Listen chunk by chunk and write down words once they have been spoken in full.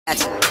Bad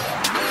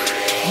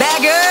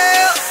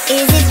girl.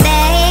 Is it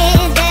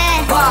bad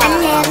that I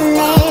never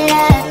made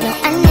up? No,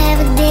 I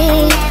never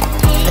did.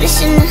 But it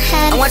shouldn't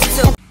have. I want you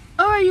to.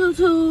 Alright,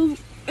 YouTube,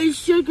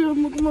 it's your girl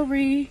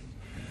Marie,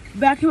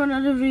 back here with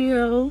another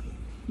video,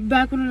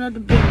 back with another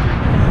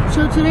banger.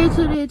 So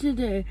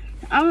today,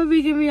 I'm gonna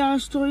be giving y'all a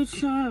story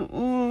time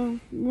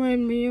on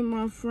when me and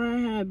my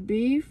friend had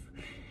beef.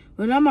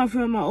 Well, not my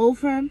friend, my old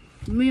friend.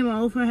 Me and my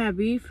old friend had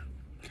beef.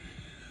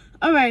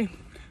 Alright,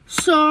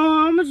 so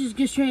I'm gonna just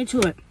get straight into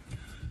it.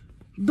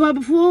 But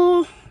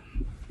before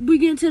we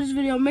get into this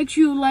video, make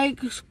sure you like,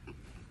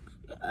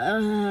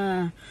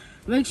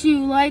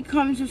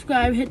 comment,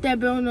 subscribe, hit that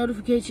bell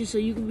notification so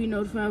you can be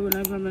notified when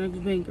I drop my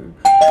next banger.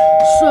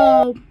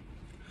 So,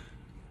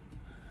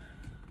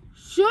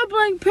 short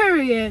blank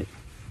period.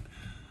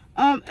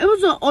 It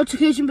was an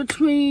altercation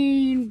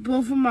between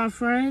both of my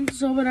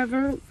friends or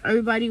whatever.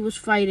 Everybody was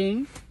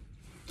fighting.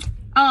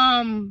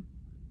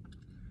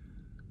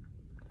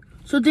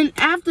 So then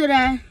after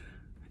that,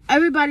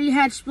 everybody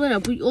had split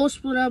up. We all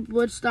split up,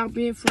 would stop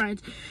being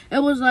friends.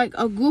 It was like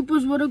a group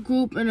was with a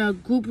group and a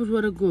group was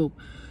with a group.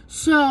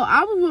 So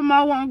I was with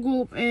my one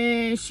group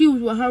and she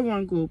was with her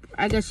one group.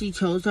 I guess she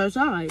chose her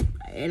side.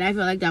 And I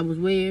feel like that was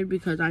weird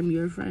because I'm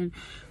your friend.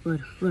 But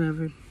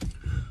whatever.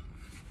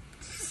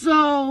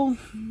 So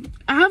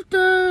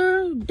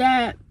after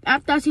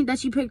I seen that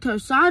she picked her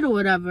side or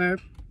whatever,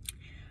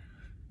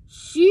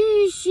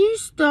 she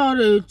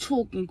started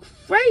talking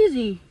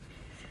crazy.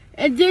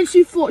 And then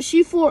she fought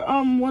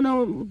one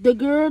of the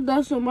girl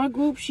that's in my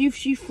group. She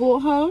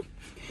fought her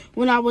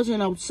when I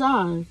wasn't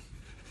outside.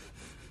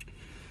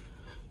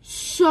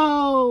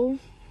 So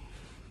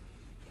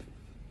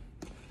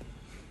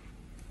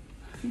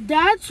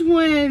that's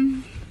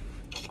when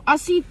I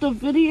see the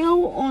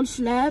video on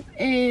Snap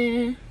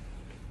and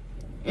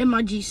in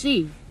my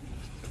GC.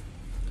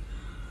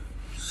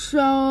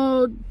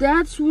 So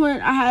that's when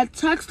I had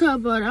texted her,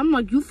 but I'm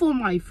like, you fought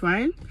my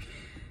friend?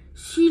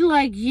 She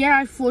like, yeah,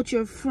 I fought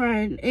your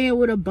friend. And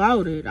what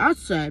about it? I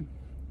said,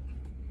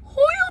 who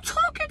you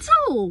talking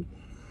to?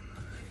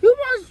 You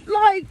must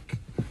like,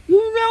 you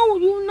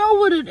know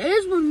what it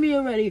is with me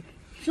already.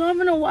 So I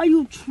don't know why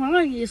you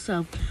trying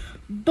yourself.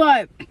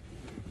 But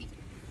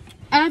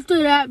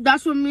after that,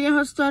 that's when me and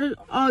her started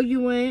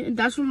arguing. And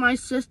that's when my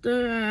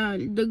sister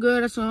and the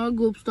girl that's in our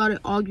group started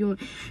arguing.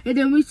 And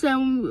then we said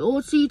when we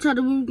all see each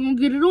other, we were going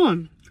to get it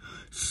on.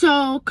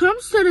 So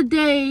comes to the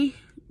day,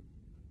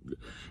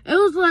 it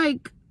was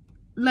like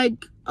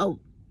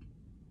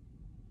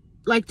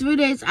 3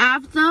 days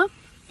after,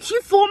 she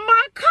fought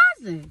my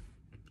cousin.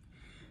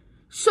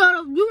 So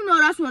you know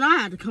that's when I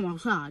had to come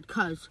outside,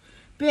 cause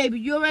baby,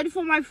 you ready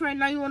for my friend?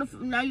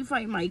 Now you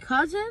fight my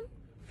cousin?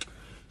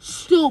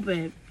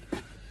 Stupid.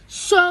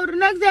 So the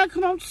next day I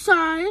come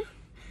outside,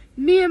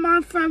 me and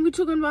my friend, we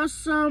talking about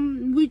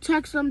we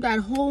text them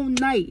that whole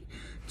night.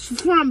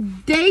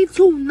 From day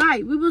to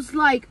night. We was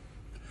like,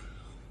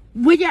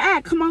 where you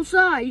at? Come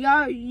outside.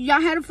 Y'all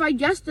had a fight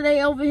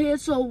yesterday over here,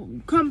 so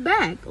come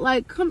back.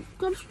 Like, come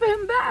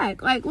spin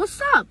back. Like,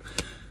 what's up?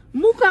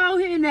 Mook out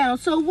here now.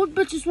 So what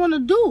bitches want to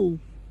do?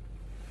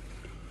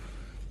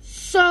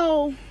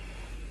 So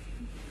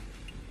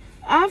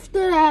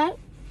after that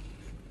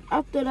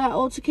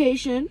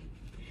altercation,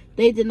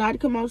 they did not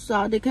come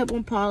outside. They kept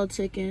on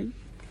politicking.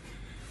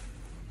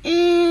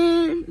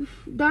 And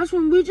that's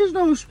when we just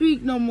don't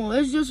speak no more.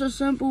 It's just a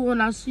simple,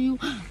 when I see you,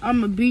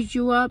 I'ma beat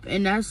you up,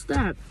 and that's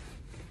that.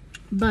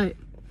 But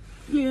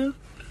yeah.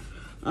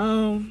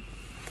 And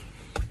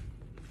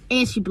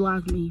she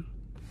blocked me.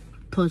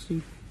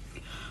 Pussy.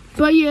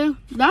 But yeah,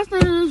 that's the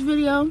end of this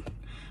video.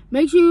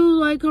 Make sure you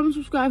like, comment,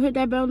 subscribe, hit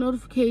that bell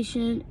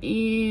notification,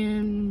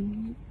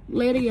 and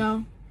later,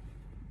 y'all.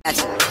 Bad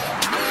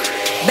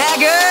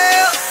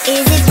girl.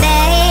 Is it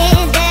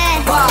bad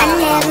that I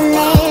never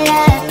made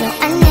up? No,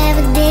 I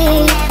never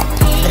did.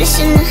 But it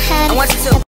shouldn't have. I want you to.